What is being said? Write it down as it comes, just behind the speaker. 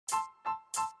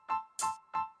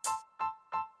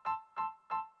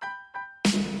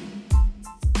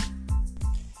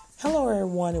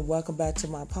everyone, and welcome back to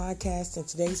my podcast. In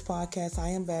today's podcast, I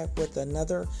am back with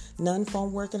another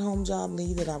non-phone work at home job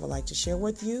lead that I would like to share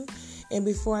with you. And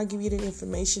before I give you the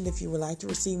information, if you would like to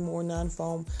receive more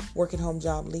non-phone work at home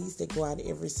job leads that go out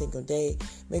every single day,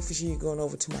 make sure you're going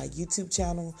over to my YouTube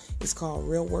channel. It's called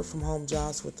Real Work from Home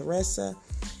Jobs with Theresa.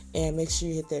 And make sure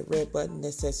you hit that red button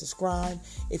that says subscribe.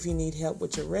 If you need help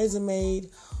with your resume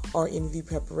or interview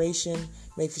preparation,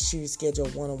 make sure you schedule a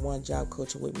one-on-one job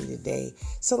coaching with me today.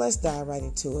 So let's dive right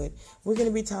into it. We're going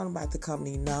to be talking about the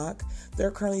company Knock.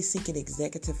 They're currently seeking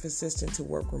executive assistant to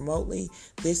work remotely.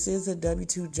 This is a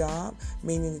W-2 job,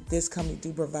 meaning that this company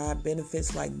do provide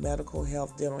benefits like medical,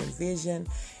 health, dental, and vision.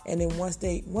 And then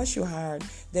once you're hired,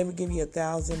 they will give you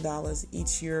 $1,000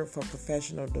 each year for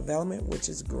professional development, which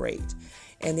is great.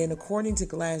 And then according to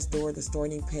Glassdoor, the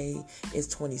starting pay is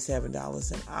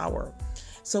 $27 an hour.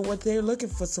 So what they're looking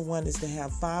for someone is to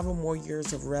have 5 or more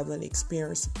years of relevant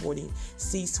experience supporting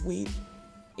C-suite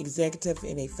executive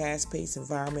in a fast-paced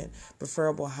environment,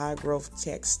 preferable high-growth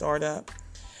tech startup.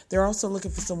 They're also looking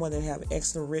for someone that have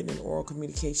excellent written and oral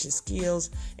communication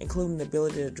skills, including the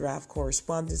ability to draft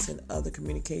correspondence and other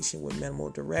communication with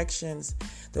minimal directions.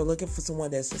 They're looking for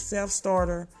someone that's a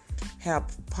self-starter,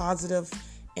 have positive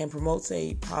and promotes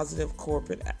a positive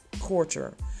corporate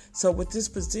culture. So with this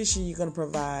position, you're going to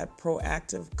provide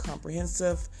proactive,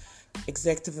 comprehensive,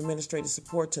 executive administrative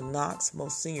support to Knock's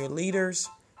most senior leaders.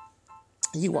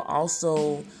 You will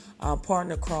also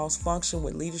partner cross-function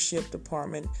with leadership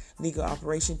department, legal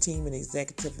operation team, and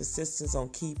executive assistants on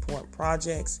key point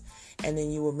projects. And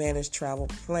then you will manage travel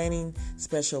planning,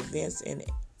 special events, and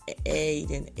aid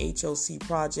and HOC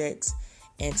projects,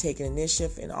 and taking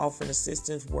initiative and offering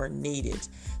assistance where needed.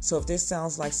 So if this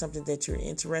sounds like something that you're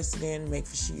interested in, make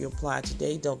sure you apply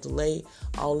today. Don't delay.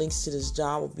 All links to this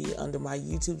job will be under my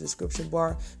YouTube description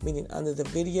bar, meaning under the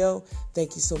video.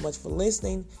 Thank you so much for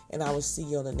listening, and I will see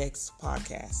you on the next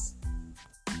podcast.